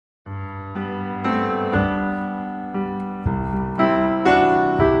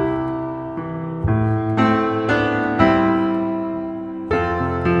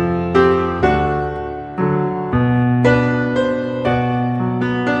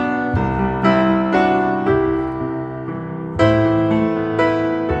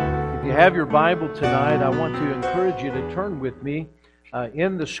have your Bible tonight, I want to encourage you to turn with me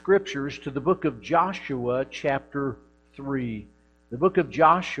in the Scriptures to the book of Joshua, chapter 3. The book of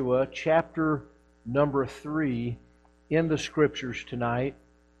Joshua, chapter number 3, in the Scriptures tonight.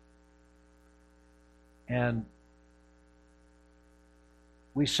 And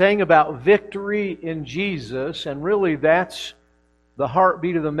we sang about victory in Jesus, and really that's the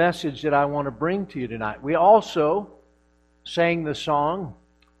heartbeat of the message that I want to bring to you tonight. We also sang the song,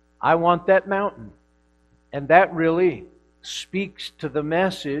 I Want That Mountain. And that really speaks to the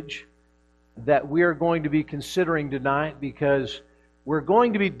message that we are going to be considering tonight, because we're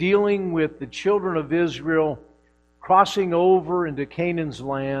going to be dealing with the children of Israel crossing over into Canaan's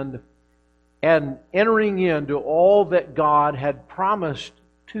land and entering into all that God had promised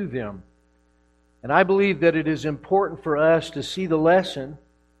to them. And I believe that it is important for us to see the lesson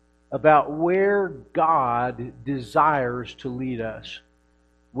about where God desires to lead us.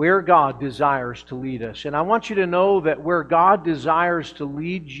 Where God desires to lead us. And I want you to know that where God desires to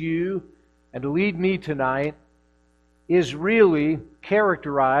lead you and to lead me tonight is really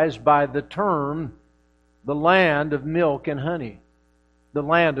characterized by the term, the land of milk and honey. The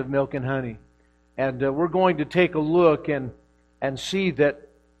land of milk and honey. And we're going to take a look and see that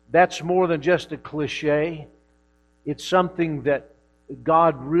that's more than just a cliche. It's something that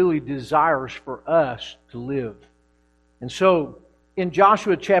God really desires for us to live. And so, in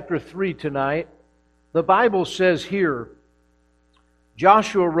Joshua chapter 3 tonight, the Bible says here,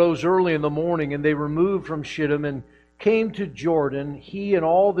 Joshua rose early in the morning, and they removed from Shittim and came to Jordan, he and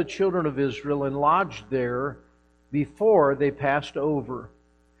all the children of Israel, and lodged there before they passed over.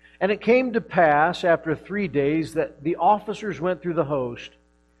 And it came to pass after 3 days that the officers went through the host,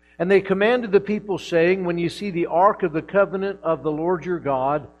 and they commanded the people, saying, when you see the ark of the covenant of the Lord your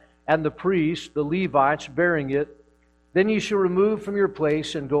God, and the priests, the Levites, bearing it, then you shall remove from your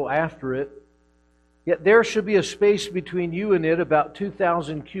place and go after it. Yet there shall be a space between you and it, about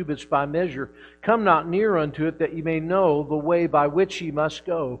 2,000 cubits by measure. Come not near unto it, that ye may know the way by which ye must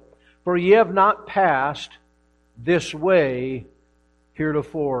go. For ye have not passed this way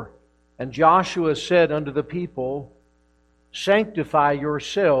heretofore. And Joshua said unto the people, sanctify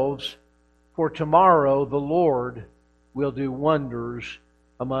yourselves, for tomorrow the Lord will do wonders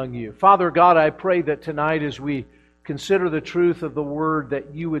among you. Father God, I pray that tonight as we consider the truth of the Word,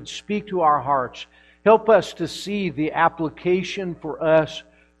 that you would speak to our hearts. Help us to see the application for us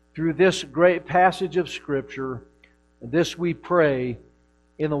through this great passage of Scripture. And this we pray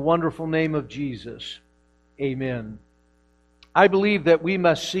in the wonderful name of Jesus. Amen. I believe that we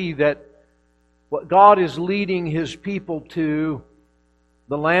must see that what God is leading His people to,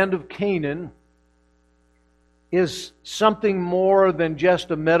 the land of Canaan, is something more than just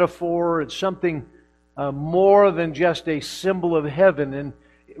a metaphor. It's something more than just a symbol of heaven. And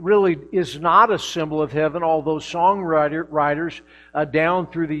it really is not a symbol of heaven, although songwriters down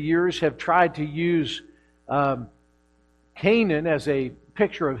through the years have tried to use Canaan as a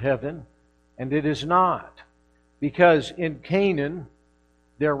picture of heaven, and it is not. Because in Canaan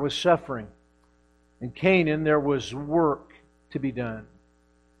there was suffering. In Canaan there was work to be done.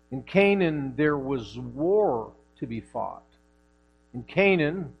 In Canaan there was war to be fought. In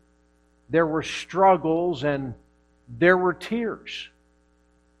Canaan there were struggles and there were tears.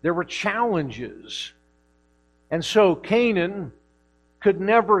 There were challenges. And so Canaan could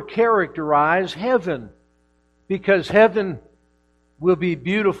never characterize heaven, because heaven will be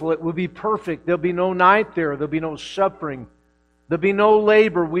beautiful. It will be perfect. There'll be no night there. There'll be no suffering. There'll be no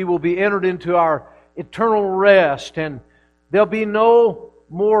labor. We will be entered into our eternal rest. And there'll be no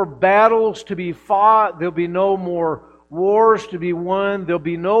more battles to be fought. There'll be no more wars to be won. There'll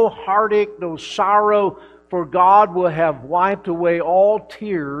be no heartache, no sorrow, for God will have wiped away all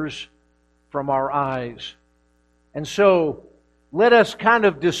tears from our eyes. And so, let us kind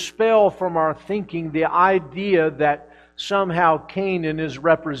of dispel from our thinking the idea that somehow Canaan is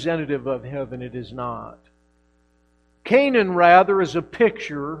representative of heaven. It is not. Canaan, rather, is a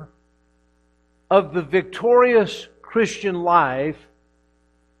picture of the victorious Christian life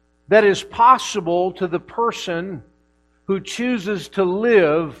that is possible to the person who chooses to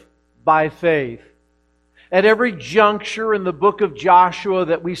live by faith. At every juncture in the book of Joshua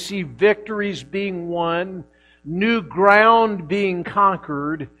that we see victories being won, new ground being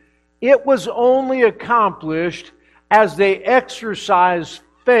conquered, it was only accomplished as they exercised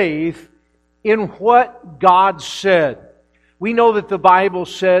faith in what God said. We know that the Bible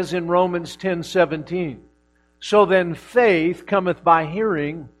says in Romans 10:17, so then faith cometh by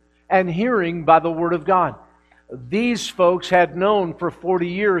hearing, and hearing by the Word of God. These folks had known for 40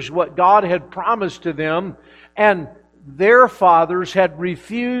 years what God had promised to them, and their fathers had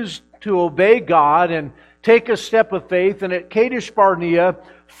refused to obey God and take a step of faith. And at Kadesh Barnea,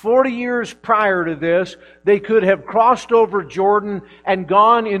 40 years prior to this, they could have crossed over Jordan and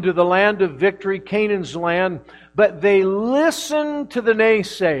gone into the land of victory, Canaan's land. But they listened to the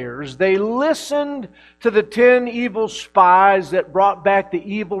naysayers. They listened to the 10 evil spies that brought back the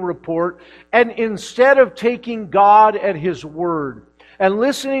evil report. And instead of taking God at His word and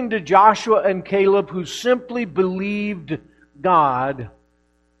listening to Joshua and Caleb, who simply believed God,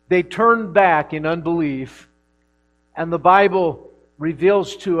 they turned back in unbelief. And the Bible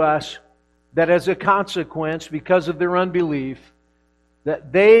reveals to us that as a consequence, because of their unbelief,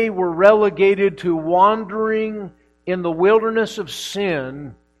 that they were relegated to wandering in the wilderness of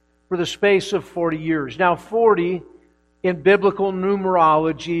sin for the space of 40 years. Now, 40 in biblical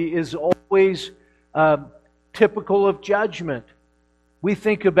numerology is always typical of judgment. We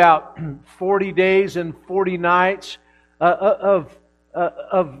think about 40 days and 40 nights of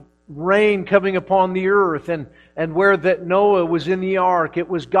rain coming upon the earth, and where that Noah was in the ark, it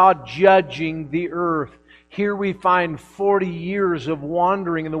was God judging the earth. Here we find 40 years of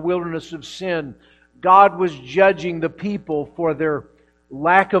wandering in the wilderness of sin. God was judging the people for their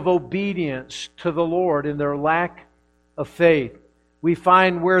lack of obedience to the Lord and their lack of faith. We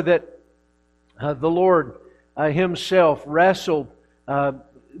find where that the Lord Himself wrestled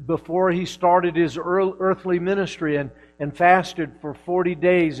before He started His earthly ministry and fasted for 40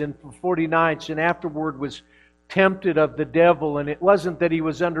 days and for 40 nights, and afterward was tempted of the devil. And it wasn't that He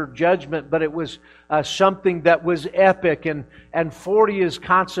was under judgment, but it was something that was epic. And 40 is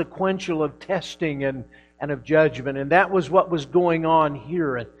consequential of testing and of judgment. And that was what was going on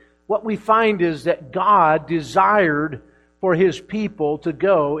here. And what we find is that God desired for His people to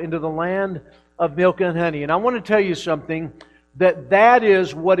go into the land of milk and honey. And I want to tell you something, that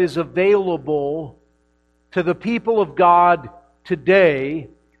is what is available to the people of God today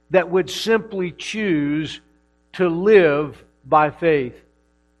that would simply choose to live by faith.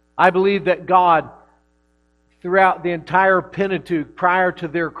 I believe that God, throughout the entire Pentateuch, prior to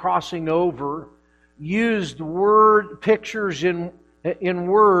their crossing over, used pictures in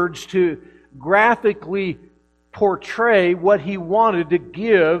words to graphically portray what He wanted to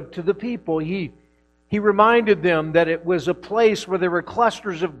give to the people. He reminded them that it was a place where there were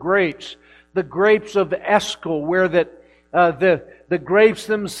clusters of grapes, the grapes of Eshcol, where that the grapes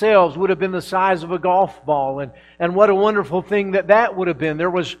themselves would have been the size of a golf ball. And what a wonderful thing that would have been. There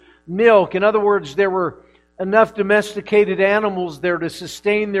was milk. In other words, there were enough domesticated animals there to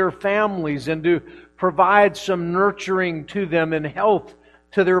sustain their families and to provide some nurturing to them and health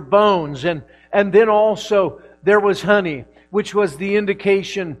to their bones. And then also there was honey, which was the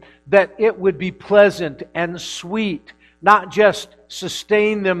indication that it would be pleasant and sweet, not just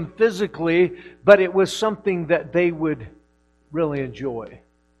sustain them physically, but it was something that they would really enjoy.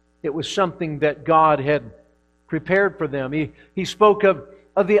 It was something that God had prepared for them. He spoke of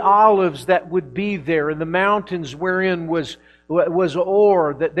the olives that would be there, and the mountains wherein was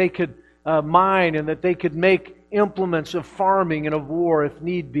ore that they could mine, and that they could make implements of farming and of war if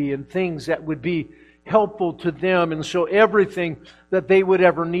need be, and things that would be helpful to them. And so everything that they would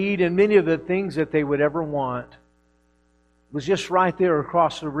ever need, and many of the things that they would ever want, was just right there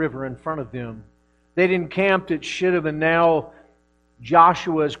across the river in front of them. They'd encamped at Shittim, and now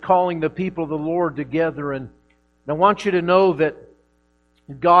Joshua is calling the people of the Lord together. And I want you to know that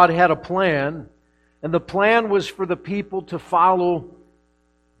God had a plan, and the plan was for the people to follow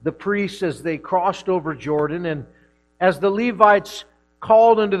the priests as they crossed over Jordan. And as the Levites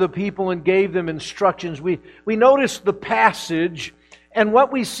called unto the people and gave them instructions, we notice the passage, and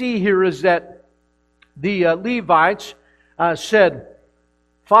what we see here is that the Levites said,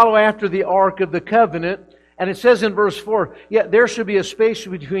 "Follow after the ark of the covenant." And it says in verse 4, "Yet there should be a space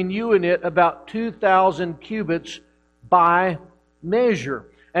between you and it about 2,000 cubits by measure."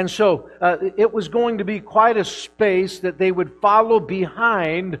 And so it was going to be quite a space that they would follow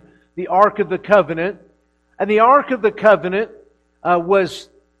behind the Ark of the Covenant. And the Ark of the Covenant was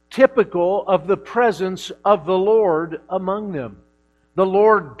typical of the presence of the Lord among them. The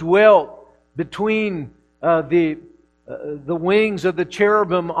Lord dwelt between the wings of the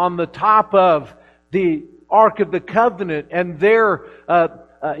cherubim on the top of the Ark of the Covenant, and there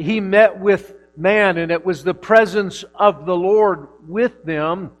He met with man, and it was the presence of the Lord with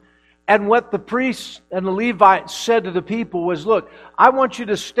them. And what the priests and the Levites said to the people was, "Look, I want you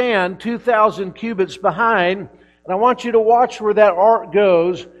to stand 2,000 cubits behind, and I want you to watch where that ark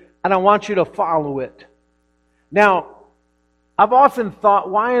goes, and I want you to follow it." Now, I've often thought,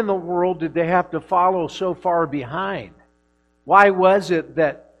 why in the world did they have to follow so far behind? Why was it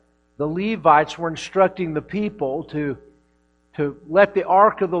that the Levites were instructing the people to to let the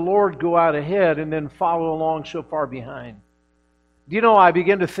ark of the Lord go out ahead and then follow along so far behind. Do you know, I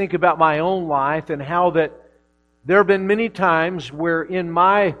begin to think about my own life and how that there have been many times where in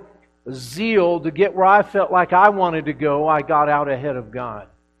my zeal to get where I felt like I wanted to go, I got out ahead of God.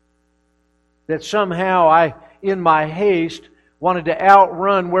 That somehow I, in my haste, wanted to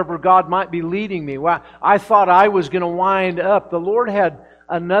outrun wherever God might be leading me. Well, I thought I was going to wind up. The Lord had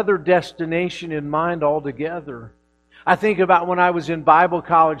another destination in mind altogether. I think about when I was in Bible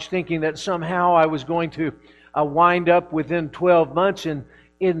college thinking that somehow I was going to wind up within 12 months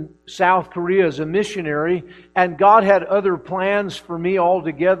in South Korea as a missionary, and God had other plans for me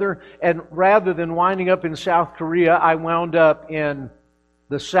altogether, and rather than winding up in South Korea, I wound up in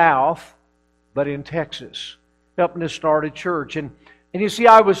the South, but in Texas, helping to start a church. And you see,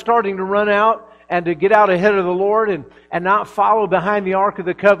 I was starting to run out and to get out ahead of the Lord and not follow behind the Ark of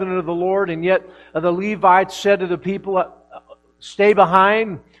the Covenant of the Lord, and yet the Levites said to the people, stay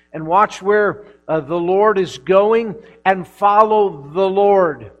behind and watch where the Lord is going and follow the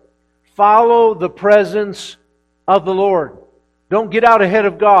Lord. Follow the presence of the Lord. Don't get out ahead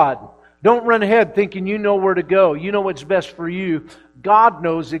of God. Don't run ahead thinking you know where to go. You know what's best for you. God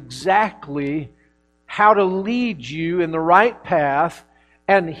knows exactly how to lead you in the right path,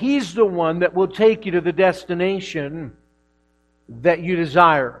 and He's the one that will take you to the destination that you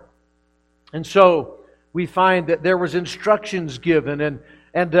desire. And so we find that there was instructions given,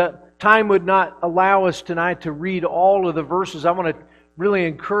 and time would not allow us tonight to read all of the verses. I want to really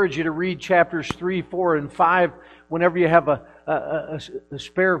encourage you to read chapters 3, 4, and 5 whenever you have a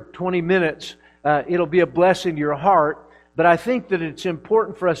spare 20 minutes. It'll be a blessing to your heart. But I think that it's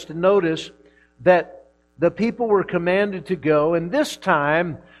important for us to notice that the people were commanded to go, and this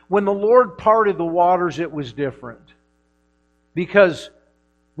time, when the Lord parted the waters, it was different. Because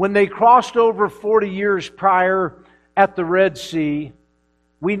when they crossed over 40 years prior at the Red Sea,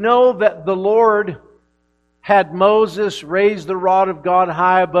 we know that the Lord had Moses raise the rod of God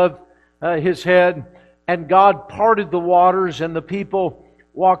high above his head, and God parted the waters, and the people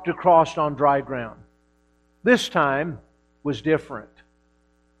walked across on dry ground. This time was different.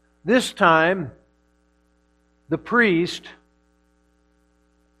 This time, the priests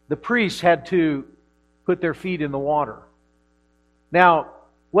had to put their feet in the water. Now,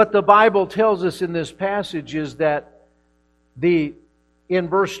 what the Bible tells us in this passage is that in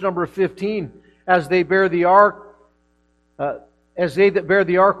verse number 15, as they bear the ark, as they that bear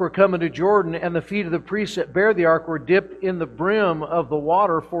the ark were coming to Jordan, and the feet of the priests that bear the ark were dipped in the brim of the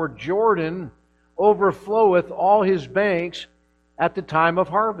water, for Jordan overfloweth all his banks at the time of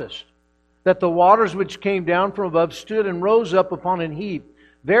harvest. That the waters which came down from above stood and rose up upon an heap,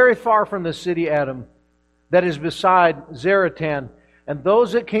 very far from the city Adam, that is beside Zaratan. And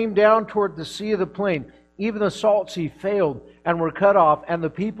those that came down toward the sea of the plain, even the salt sea, failed and were cut off, and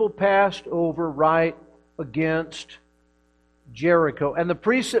the people passed over right against Jericho. And the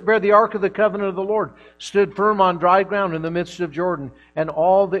priests that bear the ark of the covenant of the Lord stood firm on dry ground in the midst of Jordan, and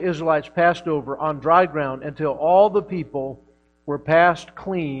all the Israelites passed over on dry ground until all the people were passed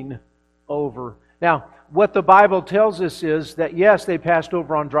clean over. Now, what the Bible tells us is that yes, they passed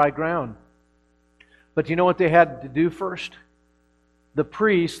over on dry ground. But you know what they had to do first? The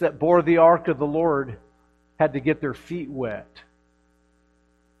priests that bore the ark of the Lord had to get their feet wet.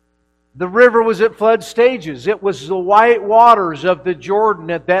 The river was at flood stages. It was the white waters of the Jordan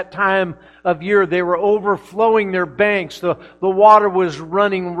at that time of year. They were overflowing their banks. The water was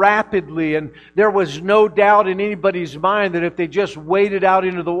running rapidly, and there was no doubt in anybody's mind that if they just waded out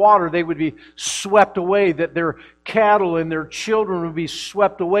into the water, they would be swept away, that their cattle and their children would be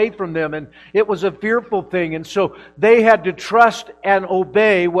swept away from them. And it was a fearful thing. And so they had to trust and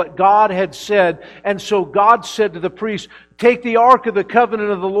obey what God had said. And so God said to the priests, take the ark of the covenant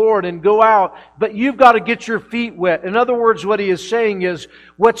of the Lord and go out, but you've got to get your feet wet. In other words, what He is saying is,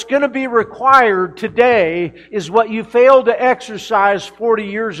 what's going to be required today is what you failed to exercise 40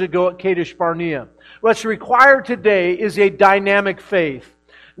 years ago at Kadesh Barnea. What's required today is a dynamic faith.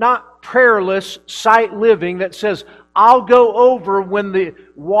 Not prayerless sight living that says, I'll go over when the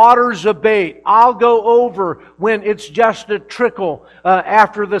waters abate. I'll go over when it's just a trickle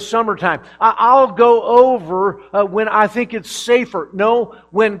after the summertime. I'll go over when I think it's safer. No,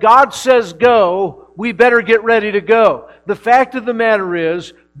 when God says go, we better get ready to go. The fact of the matter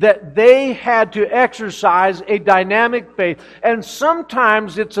is that they had to exercise a dynamic faith. And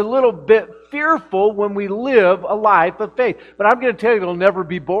sometimes it's a little bit fearful when we live a life of faith. But I'm going to tell you, it'll never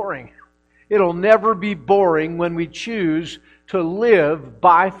be boring. It'll never be boring when we choose to live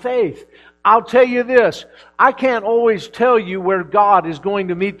by faith. I'll tell you this, I can't always tell you where God is going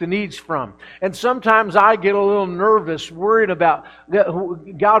to meet the needs from. And sometimes I get a little nervous, worried about,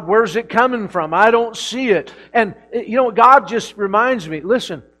 God, where's it coming from? I don't see it. And you know, God just reminds me,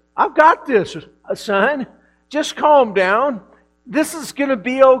 listen, I've got this, son. Just calm down. This is going to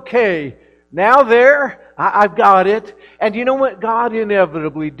be okay. Now I've got it. And you know what? God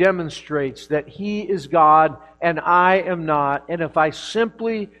inevitably demonstrates that He is God and I am not. And if I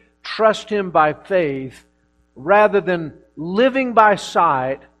simply trust Him by faith rather than living by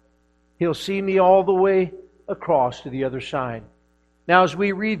sight, He'll see me all the way across to the other side. Now, as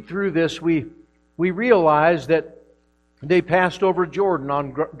we read through this, we realize that they passed over Jordan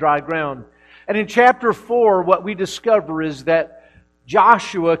on dry ground. And in chapter 4, what we discover is that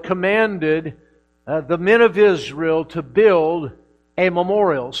Joshua commanded the men of Israel to build a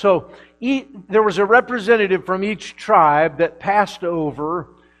memorial. So there was a representative from each tribe that passed over,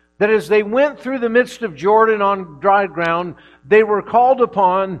 that as they went through the midst of Jordan on dry ground, they were called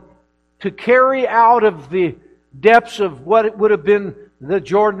upon to carry out of the depths of what it would have been the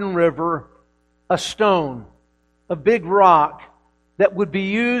Jordan River a stone, a big rock that would be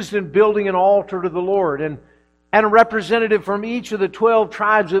used in building an altar to the Lord. And a representative from each of the 12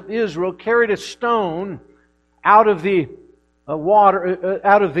 tribes of Israel carried a stone out of the water,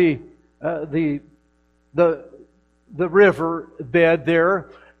 out of the river bed there,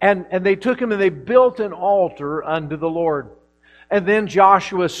 and they took him and they built an altar unto the Lord. And then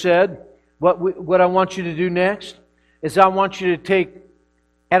Joshua said, "What I want you to do next is I want you to take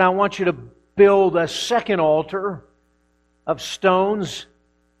and I want you to build a second altar of stones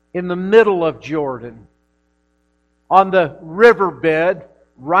in the middle of Jordan, on the riverbed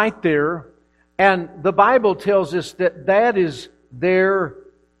right there." And the Bible tells us that that is there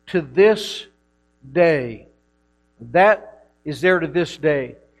to this day. That is there to this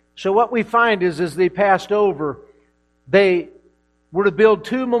day. So what we find is, as they passed over, they were to build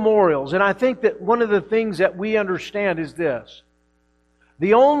two memorials. And I think that one of the things that we understand is this: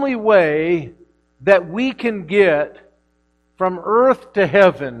 the only way that we can get from earth to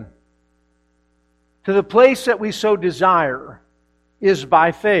heaven, to the place that we so desire, is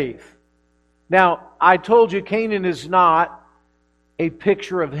by faith. Now, I told you Canaan is not a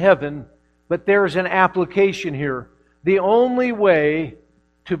picture of heaven, but there's an application here. The only way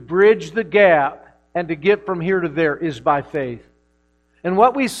to bridge the gap and to get from here to there is by faith. And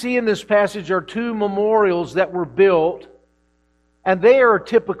what we see in this passage are two memorials that were built, and they are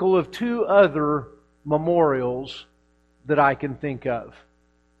typical of two other memorials that I can think of.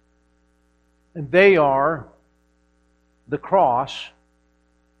 And they are the cross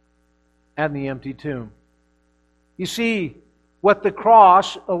and the empty tomb. You see, what the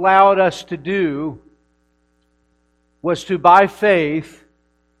cross allowed us to do was to, by faith,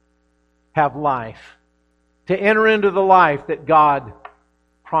 have life. To enter into the life that God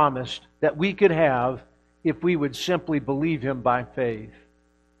promised that we could have if we would simply believe Him by faith.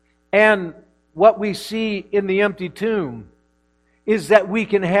 And what we see in the empty tomb is that we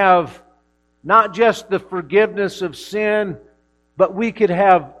can have not just the forgiveness of sin, but we could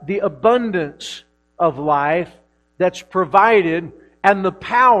have the abundance of life that's provided and the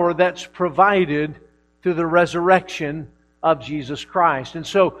power that's provided through the resurrection of Jesus Christ. And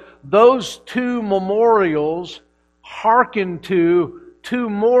so those two memorials hearken to two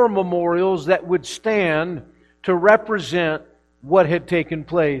more memorials that would stand to represent what had taken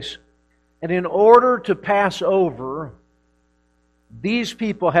place. And in order to pass over, these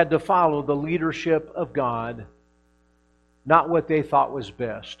people had to follow the leadership of God, not what they thought was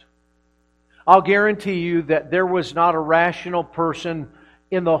best. I'll guarantee you that there was not a rational person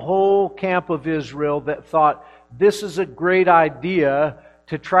in the whole camp of Israel that thought, this is a great idea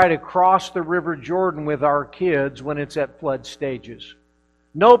to try to cross the River Jordan with our kids when it's at flood stages.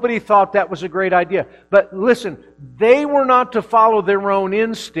 Nobody thought that was a great idea. But listen, they were not to follow their own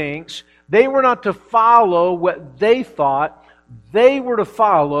instincts. They were not to follow what they thought. They were to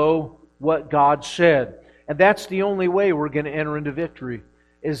follow what God said. And that's the only way we're going to enter into victory,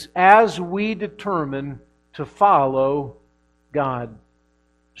 is as we determine to follow God.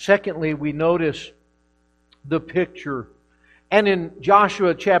 Secondly, we notice the picture. And in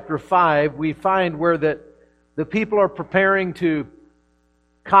Joshua chapter 5, we find where that the people are preparing to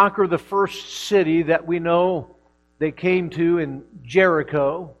conquer the first city that we know they came to in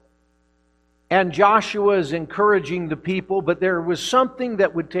Jericho. And Joshua is encouraging the people, but there was something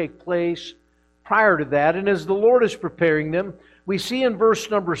that would take place prior to that. And as the Lord is preparing them, we see in verse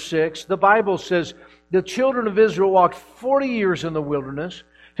number 6, the Bible says, the children of Israel walked 40 years in the wilderness,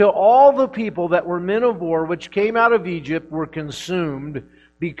 till all the people that were men of war which came out of Egypt were consumed.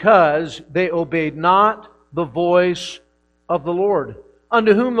 because they obeyed not the voice of the Lord,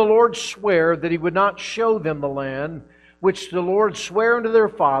 unto whom the Lord sware that He would not show them the land, which the Lord sware unto their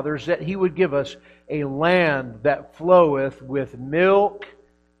fathers, that He would give us a land that floweth with milk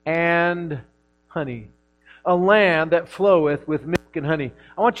and honey. A land that floweth with milk and honey.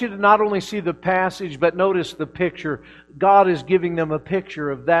 I want you to not only see the passage, but notice the picture. God is giving them a picture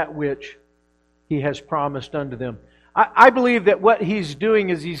of that which He has promised unto them. I believe that what He's doing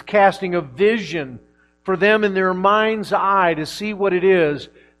is He's casting a vision for them in their mind's eye to see what it is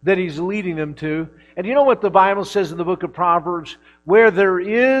that He's leading them to. And you know what the Bible says in the book of Proverbs? Where there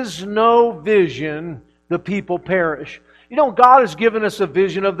is no vision, the people perish. You know, God has given us a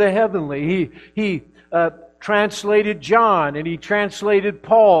vision of the heavenly. He translated John and He translated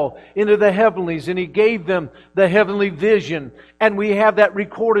Paul into the heavenlies, and He gave them the heavenly vision. And we have that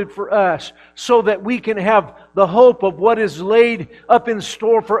recorded for us so that we can have the hope of what is laid up in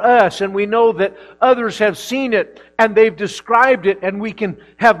store for us. And we know that others have seen it and they've described it, and we can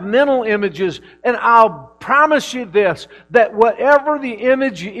have mental images. And I'll promise you this, that whatever the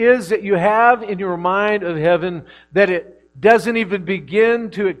image is that you have in your mind of heaven, that it doesn't even begin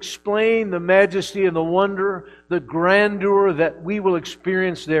to explain the majesty and the wonder, the grandeur that we will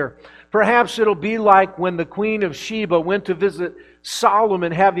experience there. Perhaps it'll be like when the Queen of Sheba went to visit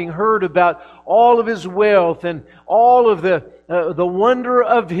Solomon, having heard about all of his wealth and all of the wonder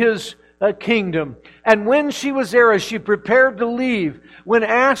of his kingdom. And when she was there, as she prepared to leave, when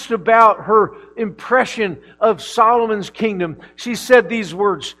asked about her impression of Solomon's kingdom, she said these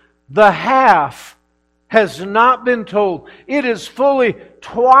words, "The half has not been told. It is fully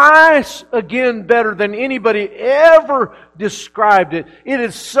twice again better than anybody ever described it. It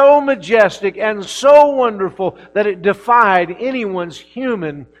is so majestic and so wonderful that it defied anyone's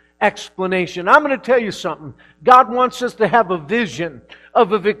human explanation." I'm going to tell you something. God wants us to have a vision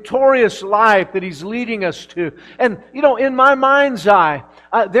of a victorious life that He's leading us to. And, you know, in my mind's eye,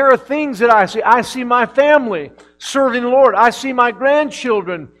 there are things that I see. I see my family serving the Lord. I see my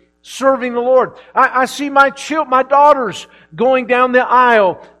grandchildren serving the Lord. I see my daughters going down the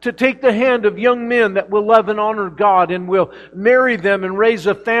aisle to take the hand of young men that will love and honor God and will marry them and raise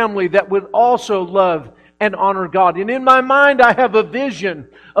a family that would also love and honor God. And in my mind, I have a vision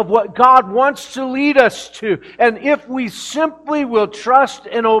of what God wants to lead us to. And if we simply will trust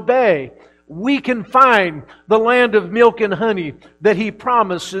and obey, we can find the land of milk and honey that He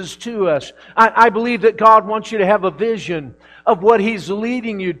promises to us. I believe that God wants you to have a vision of what He's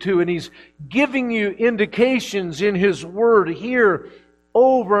leading you to, and He's giving you indications in His Word here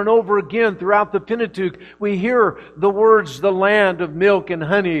over and over again throughout the Pentateuch. We hear the words, the land of milk and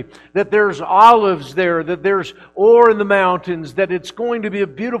honey, that there's olives there, that there's ore in the mountains, that it's going to be a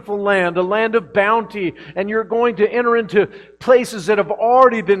beautiful land, a land of bounty, and you're going to enter into places that have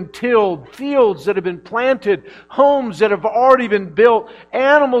already been tilled, fields that have been planted, homes that have already been built,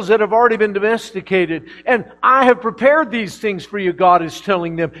 animals that have already been domesticated. And I have prepared these things for you, God is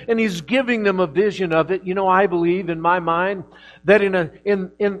telling them, and He's giving them a vision of it. You know, I believe in my mind that in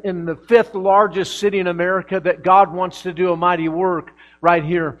the fifth largest city in America, that God wants to do a mighty work right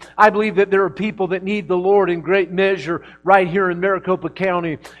here. I believe that there are people that need the Lord in great measure right here in Maricopa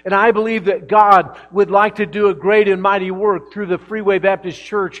County. And I believe that God would like to do a great and mighty work through the Freeway Baptist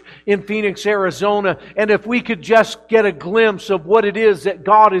Church in Phoenix, Arizona. And if we could just get a glimpse of what it is that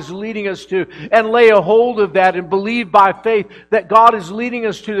God is leading us to and lay a hold of that and believe by faith that God is leading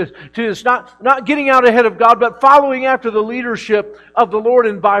us to this, not getting out ahead of God, but following after the leadership of the Lord,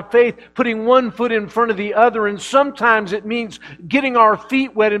 and by faith putting one foot in front of the other. And sometimes it means getting our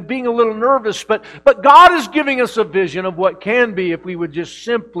feet wet and being a little nervous, but God is giving us a vision of what can be if we would just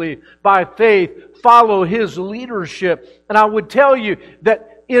simply, by faith, follow His leadership. And I would tell you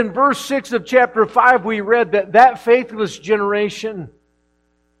that in verse 6 of chapter 5, we read that faithless generation,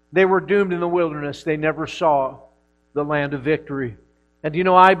 they were doomed in the wilderness. They never saw the land of victory. And you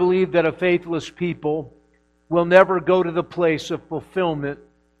know, I believe that a faithless people will never go to the place of fulfillment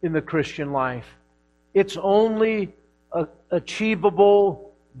in the Christian life. It's only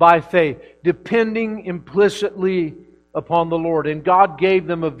achievable by faith, depending implicitly upon the Lord. And God gave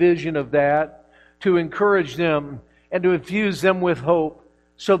them a vision of that to encourage them and to infuse them with hope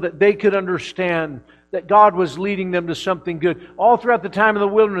so that they could understand that God was leading them to something good. All throughout the time of the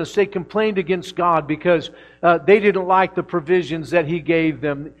wilderness, they complained against God because they didn't like the provisions that He gave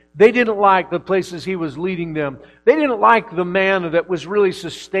them. They didn't like the places He was leading them. They didn't like the manna that was really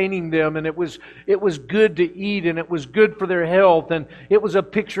sustaining them, and it was good to eat, and it was good for their health, and it was a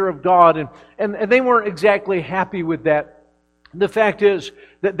picture of God, and they weren't exactly happy with that. The fact is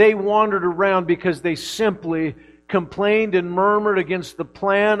that they wandered around because they simply complained and murmured against the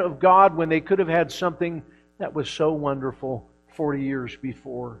plan of God when they could have had something that was so wonderful 40 years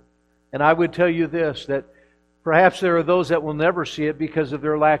before. And I would tell you this, that perhaps there are those that will never see it because of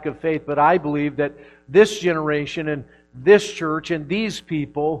their lack of faith, but I believe that this generation and this church and these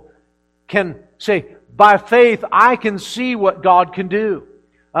people can say, by faith, I can see what God can do.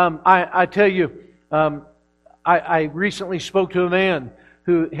 I tell you, I recently spoke to a man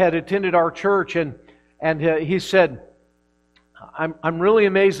who had attended our church, and he said, I'm really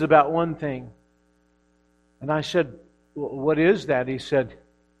amazed about one thing. And I said, what is that? He said,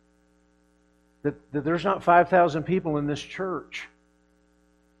 that there's not 5,000 people in this church.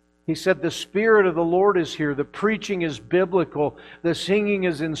 He said, the Spirit of the Lord is here. The preaching is biblical. The singing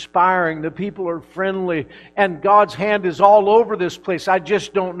is inspiring. The people are friendly. And God's hand is all over this place. I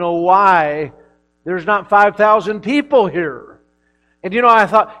just don't know why there's not 5,000 people here. And I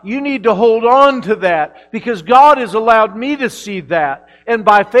thought, you need to hold on to that, because God has allowed me to see that. And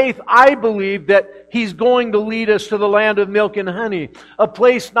by faith, I believe that He's going to lead us to the land of milk and honey. A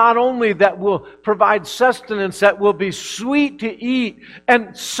place not only that will provide sustenance, that will be sweet to eat,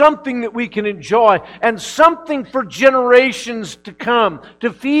 and something that we can enjoy, and something for generations to come.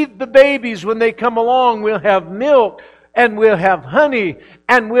 To feed the babies when they come along, we'll have milk, and we'll have honey,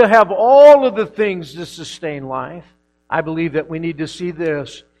 and we'll have all of the things to sustain life. I believe that we need to see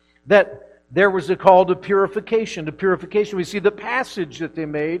this, that there was a call to purification. To purification, we see the passage that they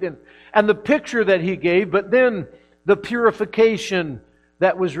made and the picture that he gave, but then the purification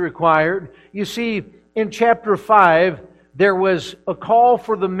that was required. You see, in chapter 5, there was a call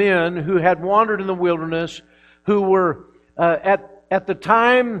for the men who had wandered in the wilderness, who were at the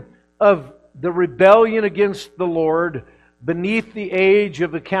time of the rebellion against the Lord, beneath the age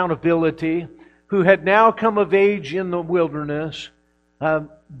of accountability, who had now come of age in the wilderness.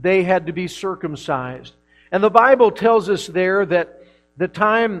 They had to be circumcised. And the Bible tells us there that that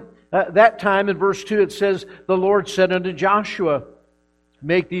time in verse 2 it says, the Lord said unto Joshua,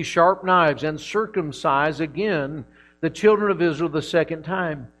 make these sharp knives and circumcise again the children of Israel the second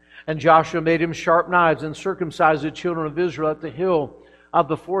time. And Joshua made him sharp knives and circumcised the children of Israel at the hill of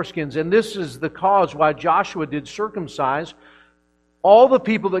the foreskins. And this is the cause why Joshua did circumcise all the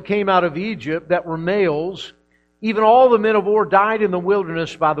people that came out of Egypt that were males. Even all the men of war died in the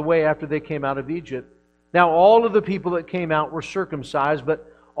wilderness, by the way, after they came out of Egypt. Now all of the people that came out were circumcised,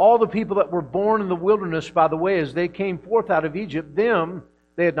 but all the people that were born in the wilderness, by the way, as they came forth out of Egypt, them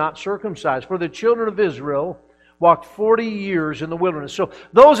they had not circumcised. For the children of Israel walked 40 years in the wilderness. So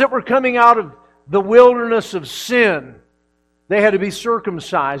those that were coming out of the wilderness of sin, they had to be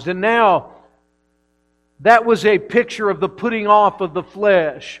circumcised. And now, that was a picture of the putting off of the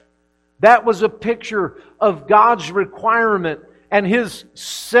flesh. That was a picture of God's requirement and His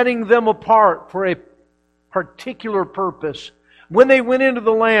setting them apart for a particular purpose. When they went into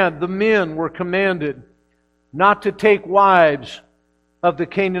the land, the men were commanded not to take wives of the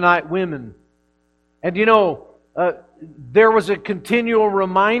Canaanite women. And there was a continual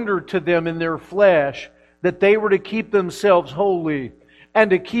reminder to them in their flesh that they were to keep themselves holy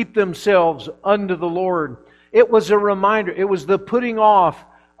and to keep themselves unto the Lord. It was a reminder. It was the putting off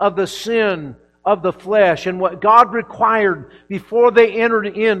of the sin of the flesh and what God required before they entered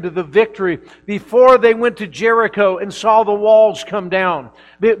into the victory, before they went to Jericho and saw the walls come down,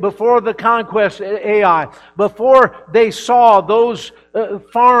 before the conquest at Ai, before they saw those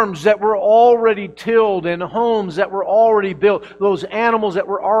farms that were already tilled and homes that were already built, those animals that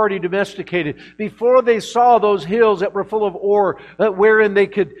were already domesticated, before they saw those hills that were full of ore wherein they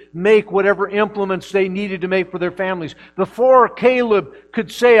could make whatever implements they needed to make for their families, before Caleb could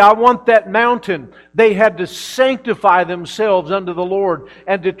say, I want that mountain, they had to sanctify themselves unto the Lord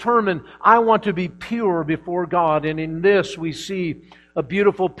and determine, I want to be pure before God. And in this we see a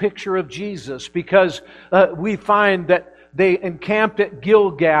beautiful picture of Jesus, because we find that they encamped at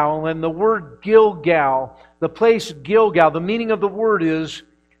Gilgal, and the word Gilgal, the place Gilgal, the meaning of the word is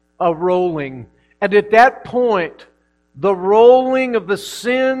a rolling. And at that point, the rolling of the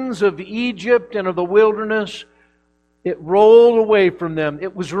sins of Egypt and of the wilderness, it rolled away from them.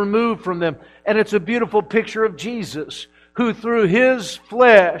 It was removed from them. And it's a beautiful picture of Jesus, who through His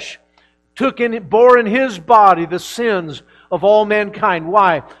flesh bore in His body the sins of all mankind.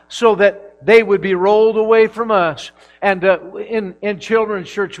 Why? So that they would be rolled away from us. And in children's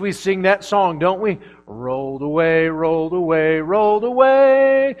church we sing that song, don't we? Rolled away, rolled away, rolled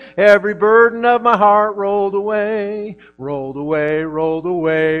away. Every burden of my heart rolled away. Rolled away, rolled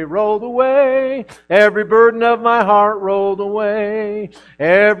away, rolled away. Every burden of my heart rolled away.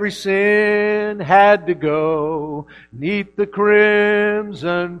 Every sin had to go 'neath the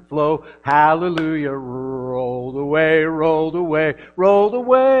crimson flow. Hallelujah. Rolled away, rolled away, rolled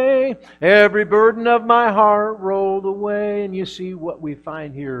away. Every burden of my heart rolled away. And you see what we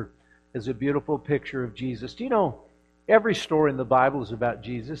find here is a beautiful picture of Jesus. Do you know, every story in the Bible is about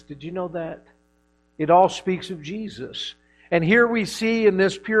Jesus. Did you know that? It all speaks of Jesus. And here we see in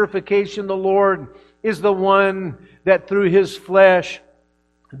this purification, the Lord is the one that through His flesh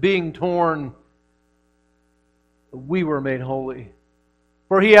being torn, we were made holy.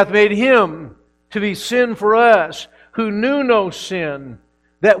 For He hath made Him to be sin for us, who knew no sin,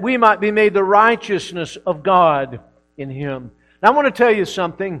 that we might be made the righteousness of God in Him. Now I want to tell you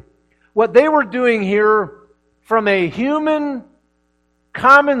something. What they were doing here, from a human,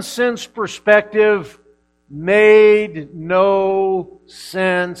 common sense perspective, made no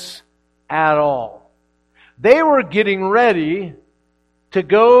sense at all. They were getting ready to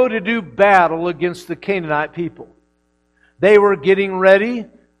go to do battle against the Canaanite people. They were getting ready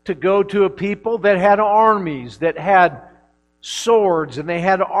to go to a people that had armies, that had swords, and they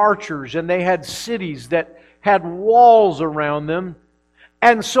had archers, and they had cities that had walls around them.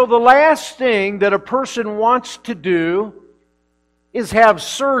 And so the last thing that a person wants to do is have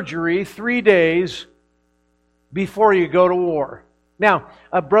surgery 3 days before you go to war. Now,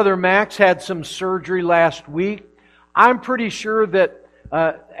 Brother Max had some surgery last week. I'm pretty sure that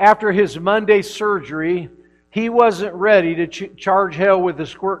after his Monday surgery, he wasn't ready to charge hell with a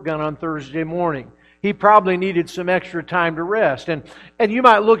squirt gun on Thursday morning. He probably needed some extra time to rest. And you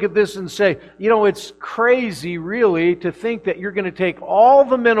might look at this and say, you know, it's crazy really to think that you're going to take all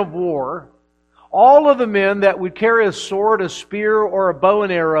the men of war, all of the men that would carry a sword, a spear, or a bow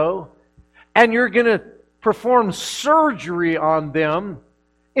and arrow, and you're going to perform surgery on them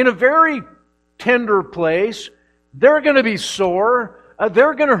in a very tender place. They're going to be sore.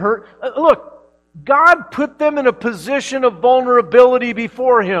 They're going to hurt. Look, God put them in a position of vulnerability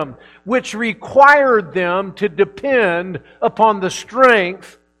before Him, which required them to depend upon the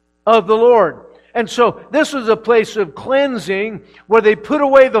strength of the Lord. And so this was a place of cleansing where they put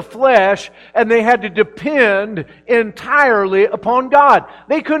away the flesh and they had to depend entirely upon God.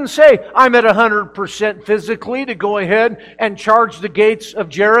 They couldn't say, I'm at 100% physically to go ahead and charge the gates of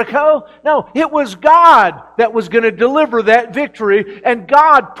Jericho. No, it was God that was going to deliver that victory, and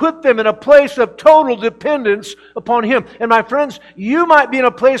God put them in a place of total dependence upon Him. And my friends, you might be in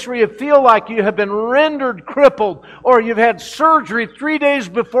a place where you feel like you have been rendered crippled, or you've had surgery 3 days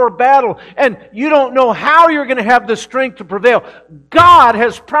before battle, and you don't know how you're going to have the strength to prevail. God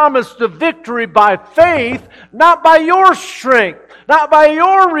has promised the victory by faith, not by your strength, not by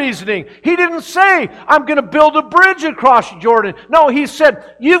your reasoning. He didn't say, I'm going to build a bridge across Jordan. No, He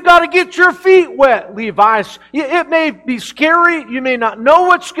said, you've got to get your feet wet, Levi. It may be scary. You may not know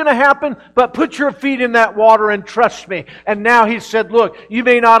what's going to happen, but put your feet in that water and trust me. And now He said, look, you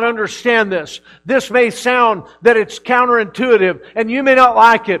may not understand this. This may sound that it's counterintuitive, and you may not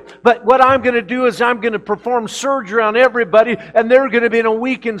like it. But what I'm going to do is I'm going to perform surgery on everybody, and they're going to be in a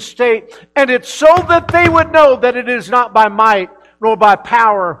weakened state. And it's so that they would know that it is not by might nor by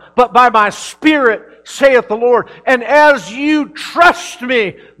power, but by my Spirit, saith the Lord. And as you trust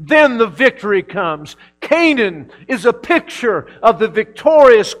me, then the victory comes. Canaan is a picture of the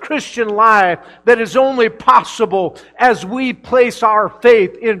victorious Christian life that is only possible as we place our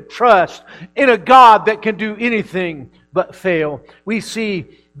faith in trust in a God that can do anything but fail. We see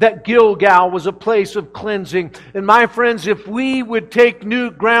that Gilgal was a place of cleansing. And my friends, if we would take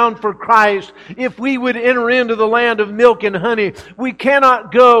new ground for Christ, if we would enter into the land of milk and honey, we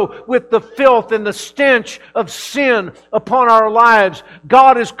cannot go with the filth and the stench of sin upon our lives.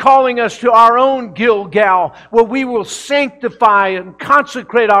 God is calling us to our own Gilgal, where we will sanctify and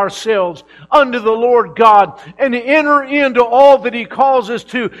consecrate ourselves unto the Lord God and enter into all that He calls us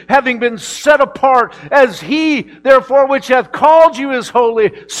to, having been set apart as He, therefore, which hath called you is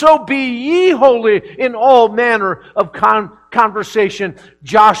holy, so be ye holy in all manner of conversation.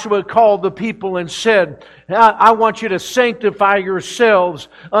 Joshua called the people and said, I want you to sanctify yourselves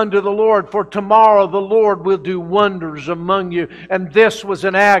unto the Lord, for tomorrow the Lord will do wonders among you. And this was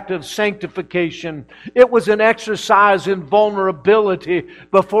an act of sanctification. It was an exercise in vulnerability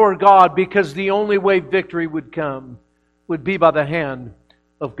before God, because the only way victory would come would be by the hand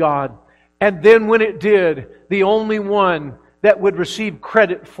of God. And then when it did, the only one that would receive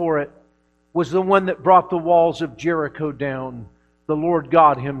credit for it was the one that brought the walls of Jericho down, the Lord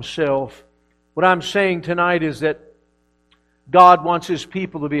God Himself. What I'm saying tonight is that God wants His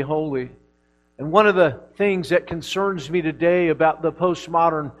people to be holy. And one of the things that concerns me today about the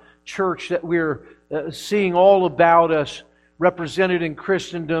postmodern church that we're seeing all about us represented in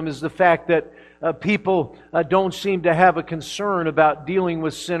Christendom is the fact that people don't seem to have a concern about dealing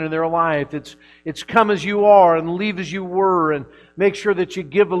with sin in their life. It's come as you are and leave as you were, and make sure that you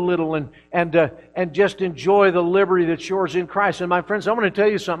give a little and just enjoy the liberty that's yours in Christ. And my friends, I'm going to tell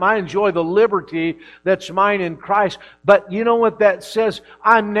you something. I enjoy the liberty that's mine in Christ. But you know what that says?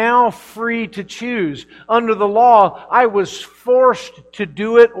 I'm now free to choose. Under the law, I was forced to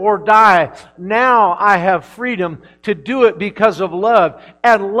do it or die. Now I have freedom to do it because of love.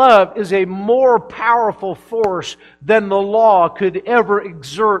 And love is a more powerful force than the law could ever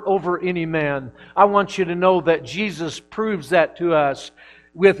exert over any man. I want you to know that Jesus proves that to us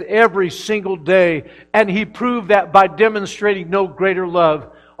with every single day. And He proved that by demonstrating no greater love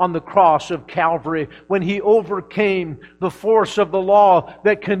on the cross of Calvary, when He overcame the force of the law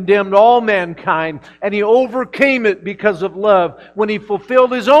that condemned all mankind. And He overcame it because of love when He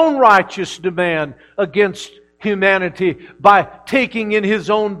fulfilled His own righteous demand against humanity by taking in His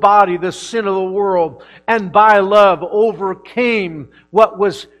own body the sin of the world, and by love overcame what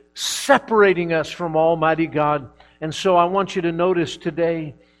was separating us from Almighty God. And so I want you to notice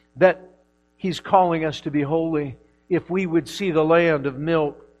today that He's calling us to be holy if we would see the land of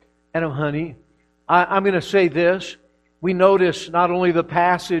milk and of honey. I'm going to say this. We notice not only the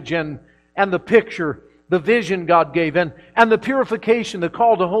passage and the picture, the vision God gave, and the purification, the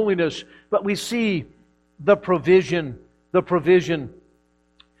call to holiness, but we see the provision. The provision.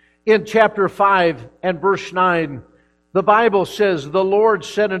 In chapter 5 and verse 9, the Bible says, "The Lord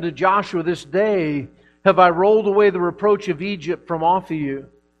said unto Joshua, This day have I rolled away the reproach of Egypt from off of you.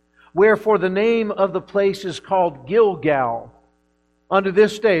 Wherefore the name of the place is called Gilgal. Unto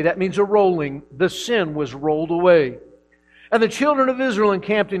this day," that means a rolling, "the sin was rolled away. And the children of Israel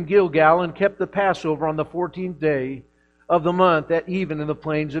encamped in Gilgal and kept the Passover on the 14th day of the month at even in the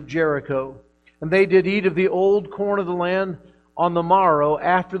plains of Jericho. And they did eat of the old corn of the land on the morrow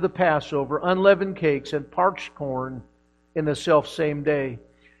after the Passover, unleavened cakes and parched corn in the selfsame day."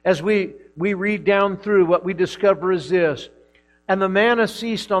 As we read down through, what we discover is this: "And the manna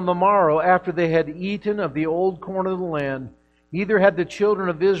ceased on the morrow after they had eaten of the old corn of the land. Neither had the children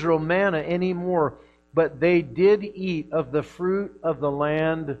of Israel manna any more, but they did eat of the fruit of the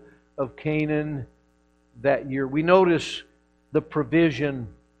land of Canaan that year." We notice the provision.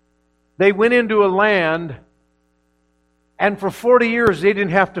 They went into a land, and for 40 years they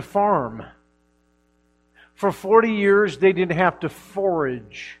didn't have to farm. For 40 years they didn't have to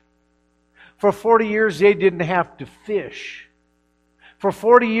forage. For 40 years they didn't have to fish. For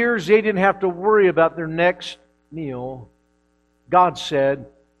 40 years they didn't have to worry about their next meal. God said,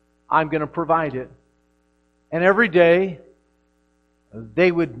 "I'm going to provide it." And every day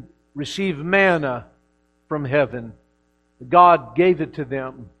they would receive manna from heaven. God gave it to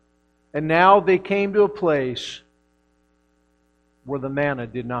them. And now they came to a place where the manna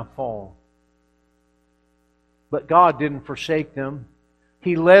did not fall. But God didn't forsake them.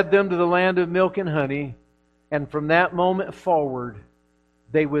 He led them to the land of milk and honey. And from that moment forward,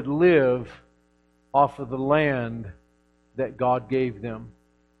 they would live off of the land that God gave them.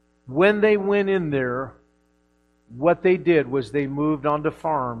 When they went in there, what they did was they moved onto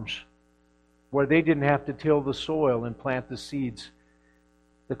farms where they didn't have to till the soil and plant the seeds.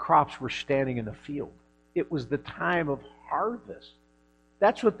 The crops were standing in the field. It was the time of harvest.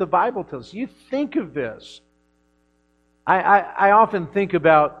 That's what the Bible tells us. You think of this. I often think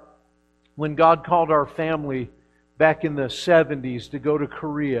about when God called our family back in the 70s to go to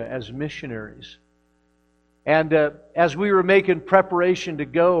Korea as missionaries. And as we were making preparation to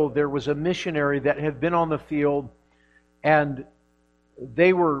go, there was a missionary that had been on the field, and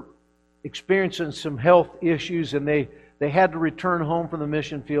they were experiencing some health issues, and they had to return home from the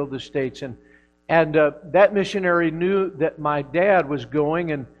mission field to the States. And that missionary knew that my dad was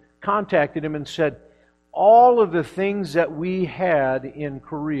going and contacted him and said, "All of the things that we had in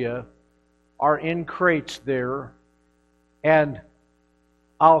Korea are in crates there, and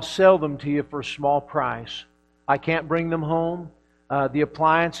I'll sell them to you for a small price. I can't bring them home. The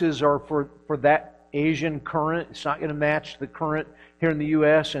appliances are for that Asian current. It's not going to match the current here in the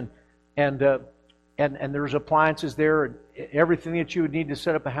U.S. And there's appliances there, and everything that you would need to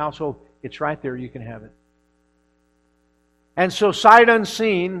set up a household, it's right there. You can have it." And so, sight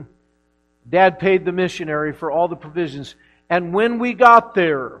unseen, Dad paid the missionary for all the provisions. And when we got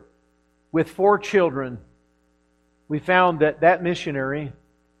there with 4 children, we found that missionary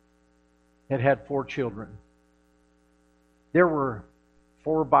had 4 children. There were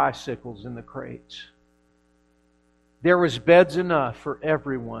 4 bicycles in the crates. There was beds enough for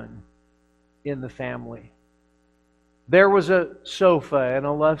everyone in the family. There was a sofa and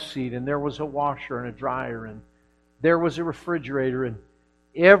a love seat, and there was a washer and a dryer, and there was a refrigerator, and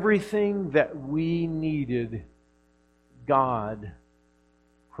everything that we needed, God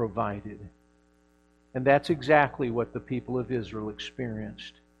provided. And that's exactly what the people of Israel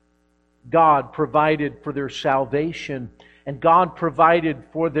experienced. God provided for their salvation, and God provided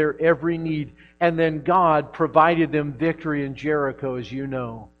for their every need, and then God provided them victory in Jericho, as you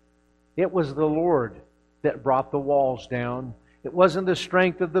know. It was the Lord that brought the walls down. It wasn't the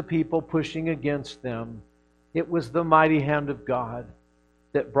strength of the people pushing against them. It was the mighty hand of God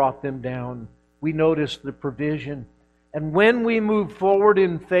that brought them down. We noticed the provision. And when we move forward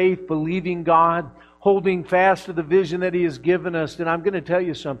in faith, believing God, holding fast to the vision that He has given us, then I'm going to tell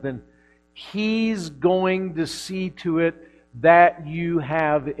you something. He's going to see to it that you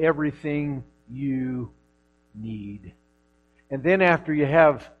have everything you need. And then after you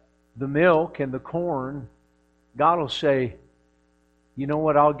have the milk and the corn, God will say, you know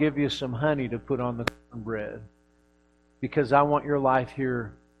what, I'll give you some honey to put on the cornbread, because I want your life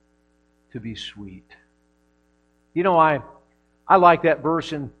here to be sweet. You know, I like that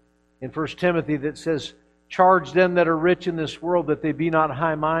verse in 1 Timothy that says, charge them that are rich in this world that they be not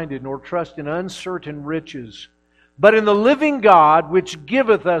high-minded, nor trust in uncertain riches, but in the living God, which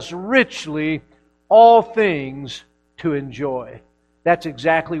giveth us richly all things to enjoy. That's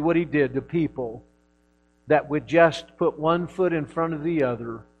exactly what He did to people that would just put one foot in front of the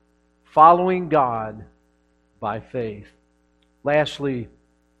other, following God by faith. Lastly,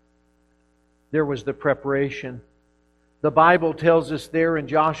 there was the preparation. The Bible tells us there in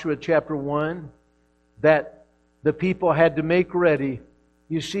Joshua chapter 1 that the people had to make ready.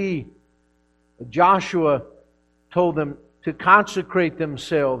 You see, Joshua told them to consecrate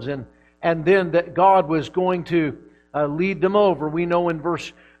themselves, and then that God was going to lead them over. We know in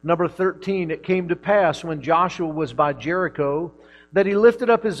verse number 13, it came to pass when Joshua was by Jericho that he lifted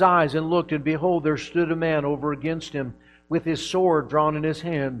up his eyes and looked, and behold, there stood a man over against him with his sword drawn in his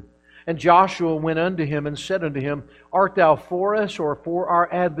hand. And Joshua went unto him and said unto him, art thou for us or for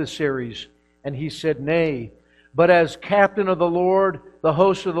our adversaries? And he said, Nay, but as captain of the Lord, the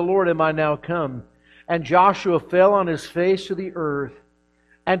host of the Lord, am I now come. And Joshua fell on his face to the earth,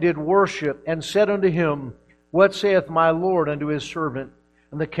 and did worship, and said unto him, What saith my Lord unto his servant?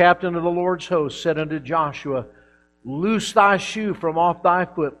 And the captain of the Lord's host said unto Joshua, Loose thy shoe from off thy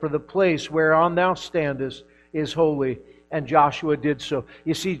foot, for the place whereon thou standest is holy. And Joshua did so.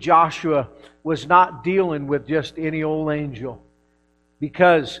 You see, Joshua was not dealing with just any old angel.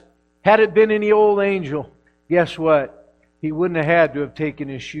 Because had it been any old angel, guess what? He wouldn't have had to have taken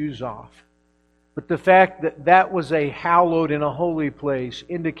his shoes off. But the fact that that was a hallowed and a holy place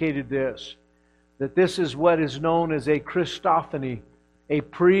indicated this, that this is what is known as a Christophany, a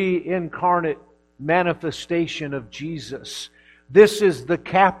pre-incarnate manifestation of Jesus. This is the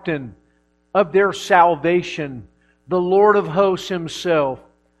captain of their salvation, the Lord of hosts Himself,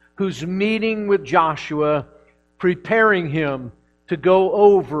 who's meeting with Joshua, preparing him to go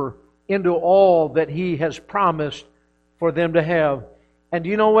over into all that He has promised for them to have. And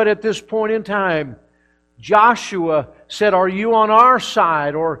you know what? At this point in time, Joshua said, Are you on our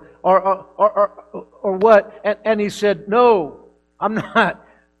side? Or what? And he said, No, I'm not.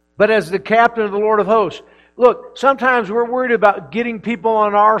 But as the captain of the Lord of hosts. Look, sometimes we're worried about getting people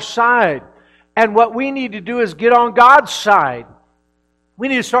on our side. And what we need to do is get on God's side. We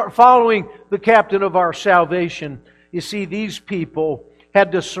need to start following the captain of our salvation. You see, these people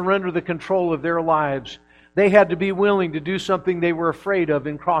had to surrender the control of their lives. They had to be willing to do something they were afraid of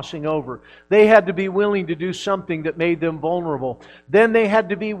in crossing over. They had to be willing to do something that made them vulnerable. Then they had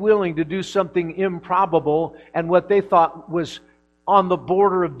to be willing to do something improbable and what they thought was on the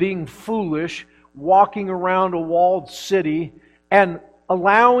border of being foolish, walking around a walled city and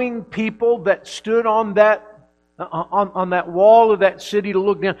allowing people that stood on that wall of that city to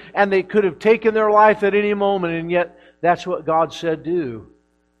look down, and they could have taken their life at any moment, and yet that's what God said do.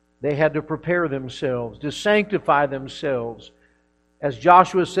 They had to prepare themselves, to sanctify themselves. As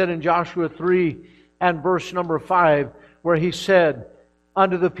Joshua said in Joshua 3 and verse number 5, where he said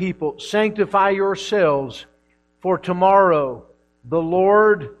unto the people, Sanctify yourselves, for tomorrow the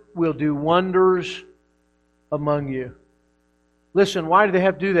Lord will do wonders among you. Listen, why do they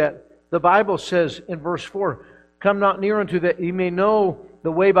have to do that? The Bible says in verse 4, Come not near unto that ye may know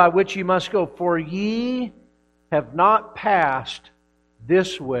the way by which ye must go, for ye have not passed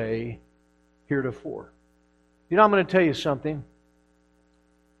this way heretofore. You know, I'm going to tell you something.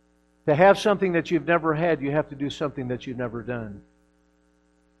 To have something that you've never had, you have to do something that you've never done.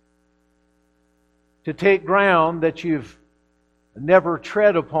 To take ground that you've never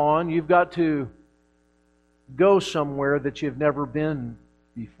tread upon, you've got to go somewhere that you've never been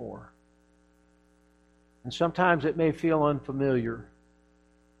before. And sometimes it may feel unfamiliar.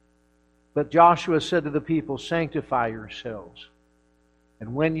 But Joshua said to the people, sanctify yourselves.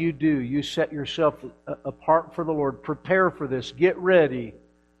 And when you do, you set yourself apart for the Lord. Prepare for this. Get ready.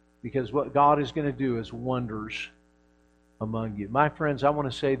 Because what God is going to do is wonders among you. My friends, I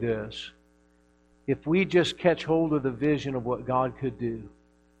want to say this. If we just catch hold of the vision of what God could do,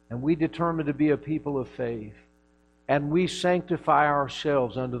 and we determine to be a people of faith, and we sanctify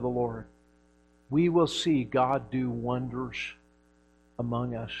ourselves unto the Lord, we will see God do wonders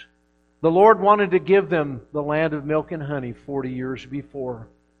among us. The Lord wanted to give them the land of milk and honey 40 years before,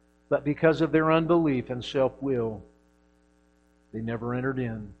 but because of their unbelief and self-will, they never entered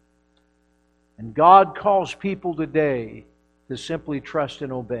in. And God calls people today to simply trust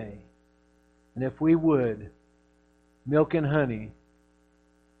and obey. And if we would, milk and honey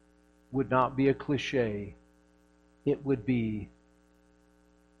would not be a cliche. It would be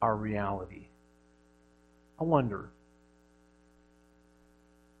our reality. I wonder,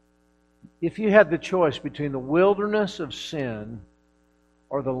 if you had the choice between the wilderness of sin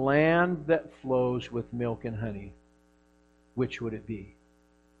or the land that flows with milk and honey, which would it be?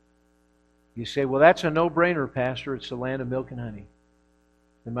 You say, well, that's a no-brainer, Pastor. It's the land of milk and honey.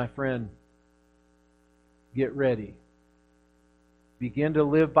 And my friend, get ready. Begin to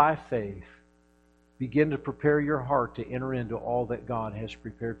live by faith. Begin to prepare your heart to enter into all that God has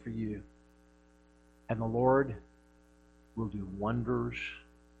prepared for you. And the Lord will do wonders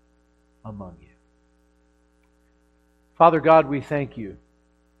among you. Father God, we thank you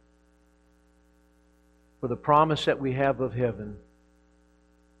for the promise that we have of heaven,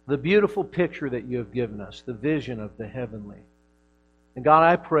 the beautiful picture that you have given us, the vision of the heavenly. And God,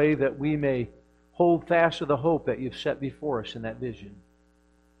 I pray that we may hold fast to the hope that you've set before us in that vision.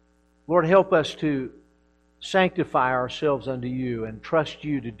 Lord, help us to sanctify ourselves unto you and trust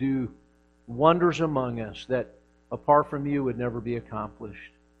you to do wonders among us that apart from you would never be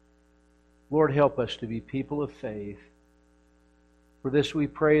accomplished. Lord, help us to be people of faith. For this we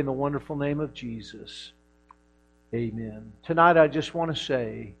pray in the wonderful name of Jesus. Amen. Tonight I just want to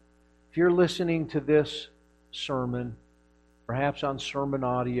say, if you're listening to this sermon, perhaps on sermon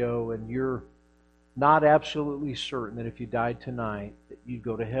audio, and you're not absolutely certain that if you died tonight that you'd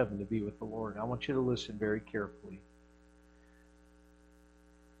go to heaven to be with the Lord, I want you to listen very carefully.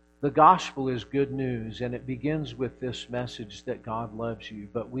 The gospel is good news, and it begins with this message that God loves you.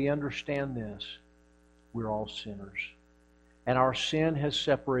 But we understand this. We're all sinners. And our sin has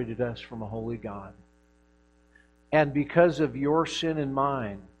separated us from a holy God. And because of your sin and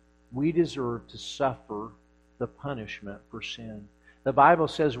mine, we deserve to suffer the punishment for sin. The Bible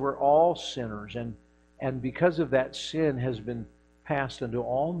says we're all sinners, and because of that, sin has been passed unto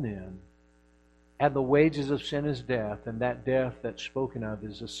all men. And the wages of sin is death, and that death that's spoken of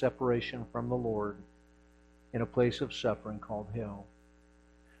is a separation from the Lord in a place of suffering called hell.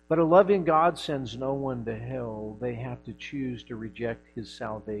 But a loving God sends no one to hell. They have to choose to reject His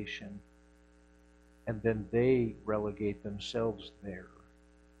salvation, and then they relegate themselves there.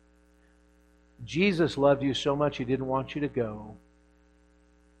 Jesus loved you so much He didn't want you to go.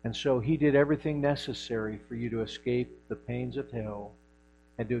 And so He did everything necessary for you to escape the pains of hell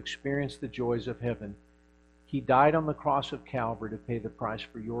and to experience the joys of heaven. He died on the cross of Calvary to pay the price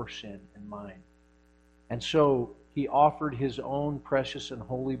for your sin and mine. And so He offered His own precious and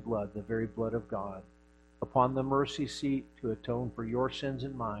holy blood, the very blood of God, upon the mercy seat to atone for your sins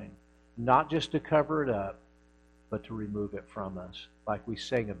and mine, not just to cover it up, but to remove it from us, like we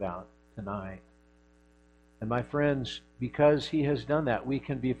sang about tonight. And my friends, because He has done that, we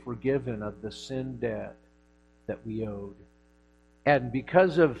can be forgiven of the sin debt that we owed. And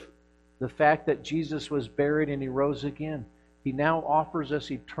because of the fact that Jesus was buried and He rose again, He now offers us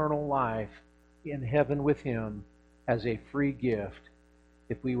eternal life in heaven with Him as a free gift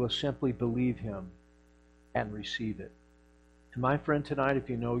if we will simply believe Him and receive it. And my friend, tonight, if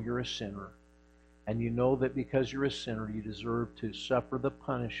you know you're a sinner, and you know that because you're a sinner you deserve to suffer the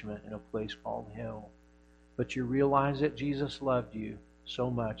punishment in a place called hell, but you realize that Jesus loved you so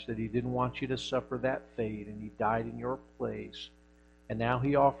much that He didn't want you to suffer that fate, and He died in your place. And now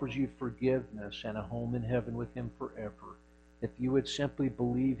He offers you forgiveness and a home in heaven with Him forever. If you would simply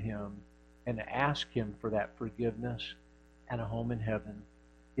believe Him and ask Him for that forgiveness and a home in heaven.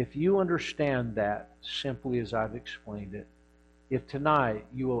 If you understand that simply as I've explained it, if tonight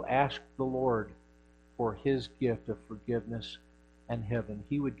you will ask the Lord for His gift of forgiveness and heaven,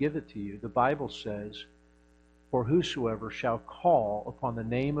 He would give it to you. The Bible says, "For whosoever shall call upon the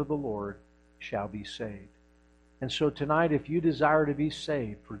name of the Lord shall be saved. And so tonight, if you desire to be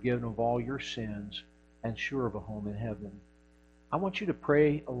saved, forgiven of all your sins, and sure of a home in heaven, I want you to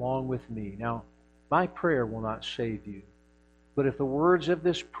pray along with me. Now, my prayer will not save you, but if the words of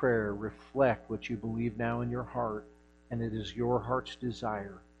this prayer reflect what you believe now in your heart, and it is your heart's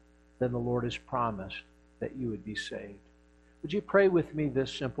desire, then the Lord has promised that you would be saved. Would you pray with me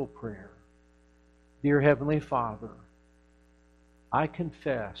this simple prayer? Dear Heavenly Father, I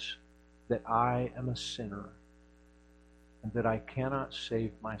confess that I am a sinner and that I cannot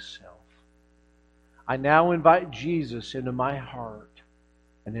save myself. I now invite Jesus into my heart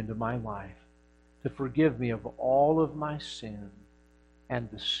and into my life to forgive me of all of my sin and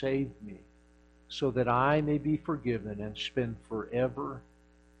to save me so that I may be forgiven and spend forever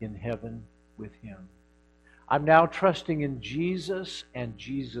in heaven with Him. I'm now trusting in Jesus and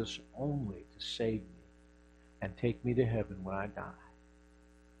Jesus only to save me and take me to heaven when I die.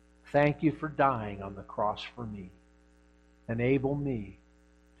 Thank you for dying on the cross for me. Enable me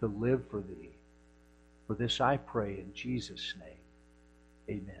to live for Thee. For this I pray in Jesus' name.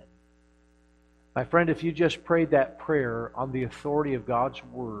 Amen. My friend, if you just prayed that prayer on the authority of God's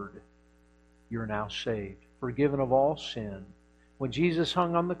Word, you're now saved, forgiven of all sin. When Jesus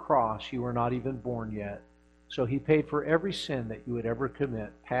hung on the cross, you were not even born yet. So He paid for every sin that you would ever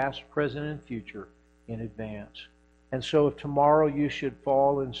commit, past, present, and future, in advance. And so if tomorrow you should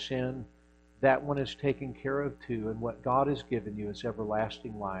fall in sin, that one is taken care of too. And what God has given you is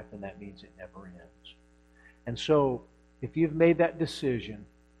everlasting life, and that means it never ends. And so if you've made that decision,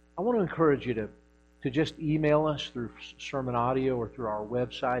 I want to encourage you to just email us through sermon audio or through our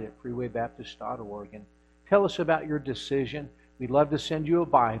website at freewaybaptist.org and tell us about your decision. We'd love to send you a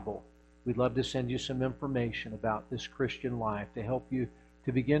Bible. We'd love to send you some information about this Christian life to help you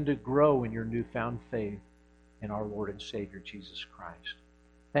to begin to grow in your newfound faith in our Lord and Savior Jesus Christ.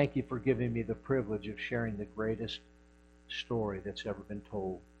 Thank you for giving me the privilege of sharing the greatest story that's ever been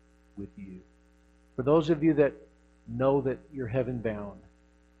told with you. For those of you that know that you're heaven-bound,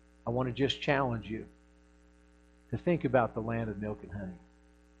 I want to just challenge you to think about the land of milk and honey,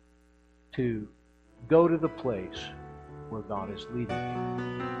 to go to the place where God is leading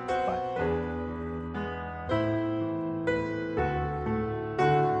you by faith.